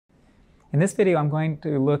In this video, I'm going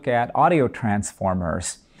to look at audio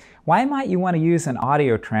transformers. Why might you want to use an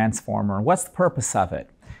audio transformer? What's the purpose of it?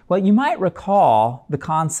 Well, you might recall the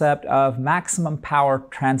concept of maximum power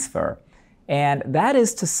transfer. And that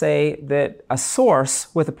is to say that a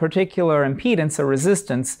source with a particular impedance or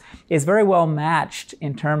resistance is very well matched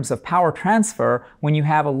in terms of power transfer when you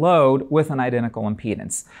have a load with an identical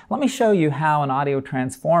impedance. Let me show you how an audio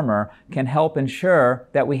transformer can help ensure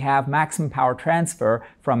that we have maximum power transfer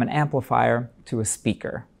from an amplifier to a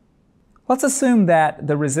speaker. Let's assume that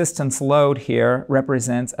the resistance load here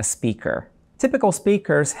represents a speaker. Typical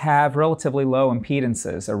speakers have relatively low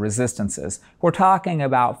impedances or resistances. We're talking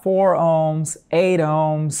about 4 ohms, 8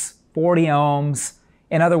 ohms, 40 ohms,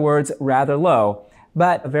 in other words, rather low.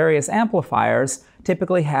 But various amplifiers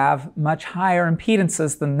typically have much higher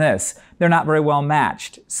impedances than this. They're not very well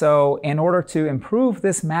matched. So in order to improve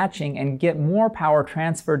this matching and get more power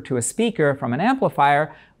transferred to a speaker from an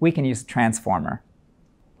amplifier, we can use a transformer.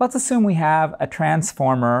 Let's assume we have a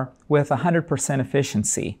transformer with 100%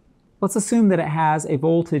 efficiency. Let's assume that it has a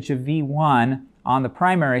voltage of V1 on the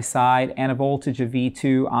primary side and a voltage of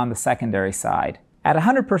V2 on the secondary side. At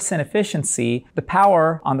 100% efficiency, the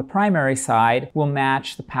power on the primary side will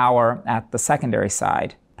match the power at the secondary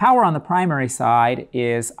side. Power on the primary side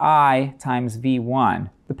is I times V1.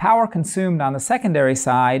 The power consumed on the secondary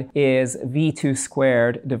side is V2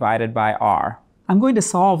 squared divided by R. I'm going to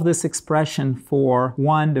solve this expression for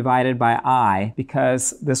 1 divided by I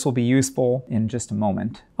because this will be useful in just a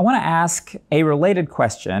moment. I want to ask a related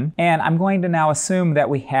question, and I'm going to now assume that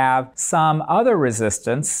we have some other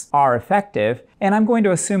resistance, R effective, and I'm going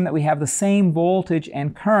to assume that we have the same voltage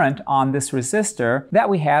and current on this resistor that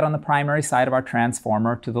we had on the primary side of our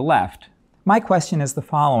transformer to the left. My question is the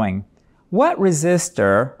following. What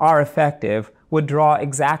resistor, R effective, would draw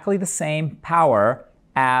exactly the same power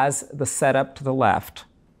as the setup to the left?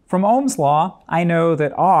 From Ohm's law, I know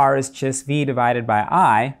that R is just V divided by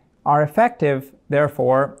I. R effective,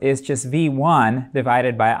 therefore, is just V1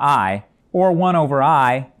 divided by I, or 1 over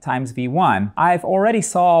I times V1. I've already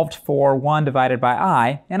solved for 1 divided by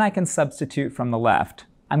I, and I can substitute from the left.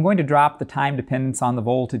 I'm going to drop the time dependence on the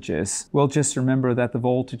voltages. We'll just remember that the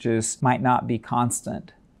voltages might not be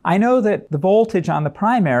constant. I know that the voltage on the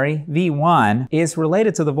primary, V1, is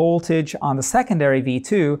related to the voltage on the secondary,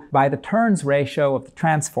 V2, by the turns ratio of the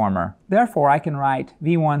transformer. Therefore, I can write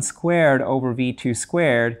V1 squared over V2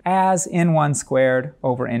 squared as N1 squared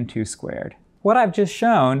over N2 squared. What I've just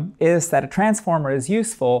shown is that a transformer is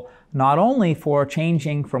useful not only for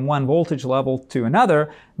changing from one voltage level to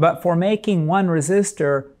another, but for making one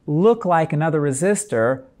resistor look like another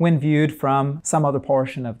resistor when viewed from some other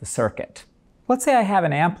portion of the circuit. Let's say I have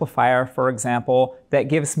an amplifier, for example, that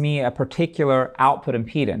gives me a particular output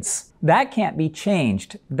impedance. That can't be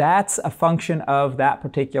changed. That's a function of that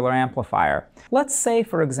particular amplifier. Let's say,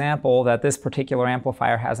 for example, that this particular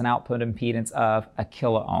amplifier has an output impedance of a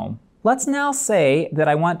kiloohm. Let's now say that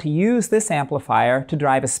I want to use this amplifier to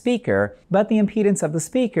drive a speaker, but the impedance of the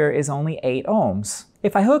speaker is only 8 ohms.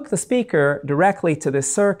 If I hook the speaker directly to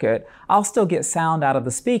this circuit, I'll still get sound out of the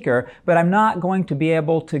speaker, but I'm not going to be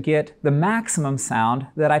able to get the maximum sound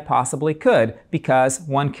that I possibly could because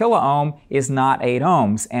 1 kiloohm is not 8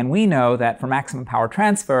 ohms, and we know that for maximum power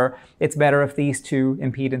transfer, it's better if these two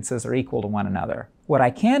impedances are equal to one another. What I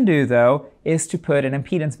can do, though, is to put an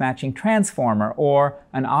impedance matching transformer or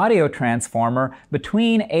an audio transformer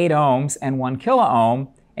between 8 ohms and 1 kiloohm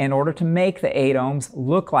in order to make the 8 ohms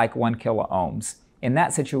look like 1 kiloohms. In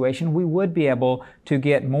that situation, we would be able to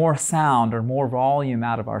get more sound or more volume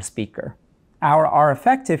out of our speaker. Our R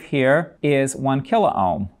effective here is 1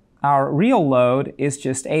 kiloohm. Our real load is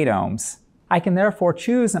just 8 ohms. I can therefore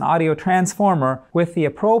choose an audio transformer with the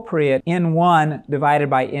appropriate N1 divided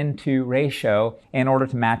by N2 ratio in order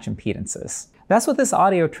to match impedances. That's what this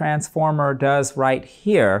audio transformer does right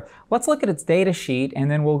here. Let's look at its data sheet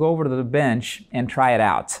and then we'll go over to the bench and try it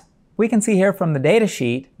out. We can see here from the data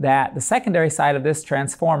sheet that the secondary side of this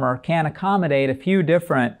transformer can accommodate a few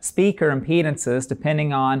different speaker impedances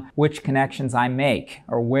depending on which connections I make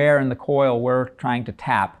or where in the coil we're trying to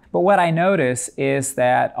tap. But what I notice is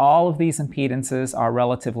that all of these impedances are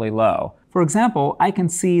relatively low. For example, I can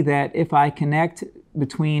see that if I connect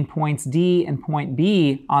between points D and point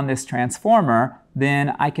B on this transformer,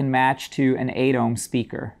 then I can match to an 8 ohm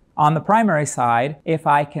speaker. On the primary side, if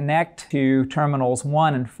I connect to terminals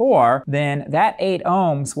 1 and 4, then that 8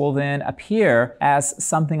 ohms will then appear as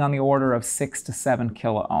something on the order of 6 to 7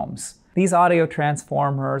 kiloohms. These audio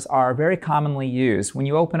transformers are very commonly used. When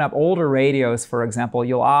you open up older radios, for example,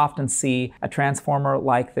 you'll often see a transformer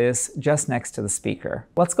like this just next to the speaker.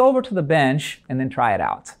 Let's go over to the bench and then try it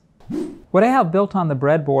out. What I have built on the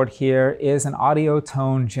breadboard here is an audio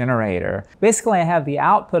tone generator. Basically, I have the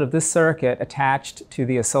output of this circuit attached to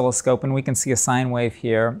the oscilloscope, and we can see a sine wave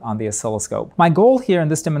here on the oscilloscope. My goal here in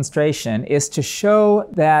this demonstration is to show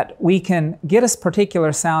that we can get a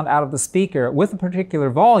particular sound out of the speaker with a particular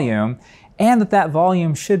volume, and that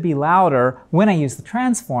volume should be louder when I use the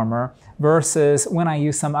transformer versus when I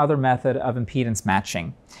use some other method of impedance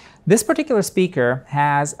matching. This particular speaker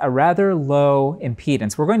has a rather low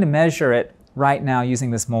impedance. We're going to measure it right now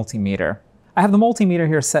using this multimeter. I have the multimeter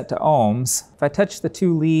here set to ohms. If I touch the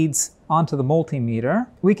two leads onto the multimeter,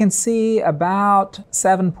 we can see about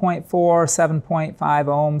 7.4, 7.5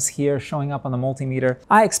 ohms here showing up on the multimeter.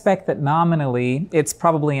 I expect that nominally it's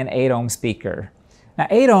probably an 8 ohm speaker. Now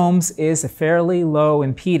 8 ohms is a fairly low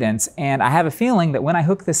impedance, and I have a feeling that when I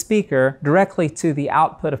hook the speaker directly to the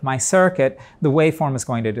output of my circuit, the waveform is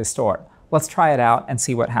going to distort. Let's try it out and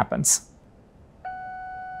see what happens.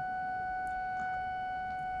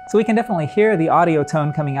 So we can definitely hear the audio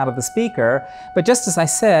tone coming out of the speaker, but just as I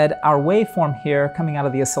said, our waveform here coming out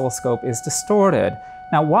of the oscilloscope is distorted.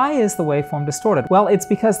 Now why is the waveform distorted? Well, it's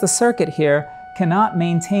because the circuit here cannot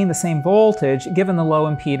maintain the same voltage given the low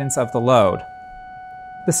impedance of the load.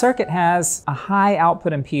 The circuit has a high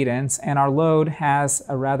output impedance and our load has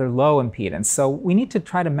a rather low impedance. So we need to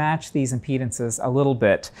try to match these impedances a little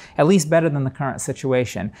bit, at least better than the current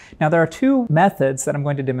situation. Now there are two methods that I'm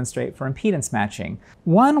going to demonstrate for impedance matching.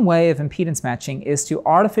 One way of impedance matching is to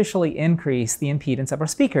artificially increase the impedance of our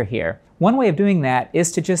speaker here. One way of doing that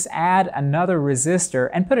is to just add another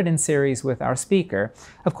resistor and put it in series with our speaker.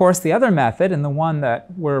 Of course, the other method, and the one that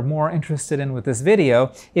we're more interested in with this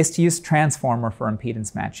video, is to use a transformer for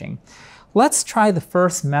impedance matching. Let's try the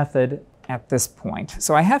first method at this point.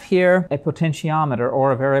 So I have here a potentiometer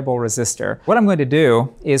or a variable resistor. What I'm going to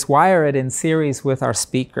do is wire it in series with our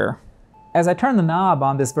speaker. As I turn the knob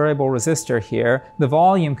on this variable resistor here, the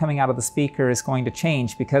volume coming out of the speaker is going to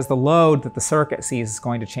change because the load that the circuit sees is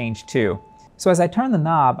going to change too. So as I turn the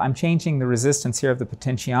knob, I'm changing the resistance here of the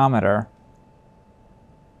potentiometer.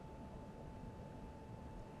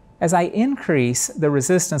 As I increase the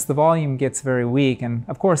resistance, the volume gets very weak, and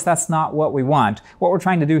of course that's not what we want. What we're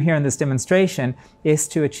trying to do here in this demonstration is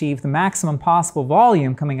to achieve the maximum possible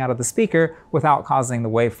volume coming out of the speaker without causing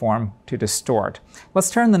the waveform to distort.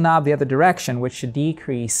 Let's turn the knob the other direction, which should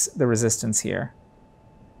decrease the resistance here.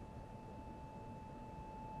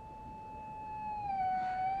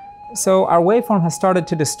 So our waveform has started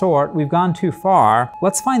to distort. We've gone too far.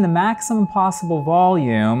 Let's find the maximum possible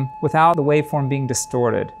volume without the waveform being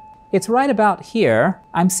distorted. It's right about here.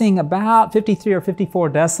 I'm seeing about 53 or 54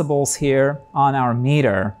 decibels here on our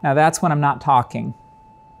meter. Now that's when I'm not talking.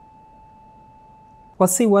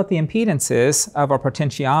 Let's see what the impedance is of our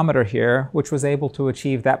potentiometer here, which was able to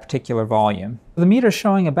achieve that particular volume. The meter's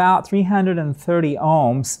showing about 330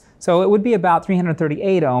 ohms, so it would be about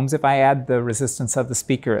 338 ohms if I add the resistance of the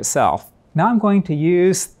speaker itself. Now I'm going to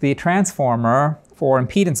use the transformer for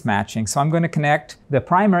impedance matching. So I'm going to connect the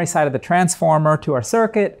primary side of the transformer to our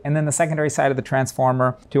circuit and then the secondary side of the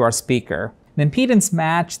transformer to our speaker. The impedance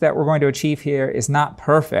match that we're going to achieve here is not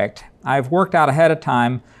perfect. I've worked out ahead of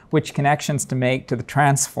time which connections to make to the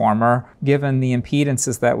transformer given the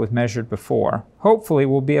impedances that was measured before. Hopefully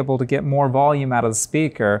we'll be able to get more volume out of the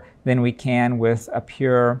speaker than we can with a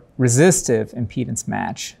pure resistive impedance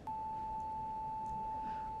match.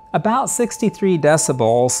 About 63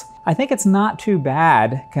 decibels. I think it's not too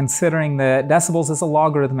bad considering that decibels is a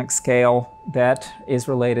logarithmic scale that is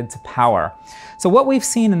related to power. So what we've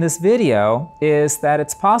seen in this video is that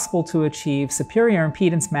it's possible to achieve superior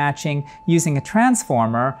impedance matching using a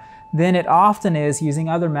transformer than it often is using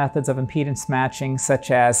other methods of impedance matching,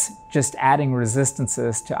 such as just adding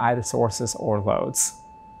resistances to either sources or loads.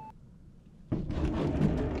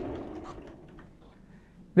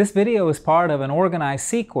 This video is part of an organized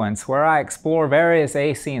sequence where I explore various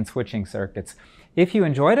AC and switching circuits. If you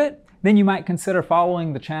enjoyed it, then you might consider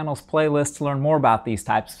following the channel's playlist to learn more about these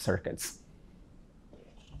types of circuits.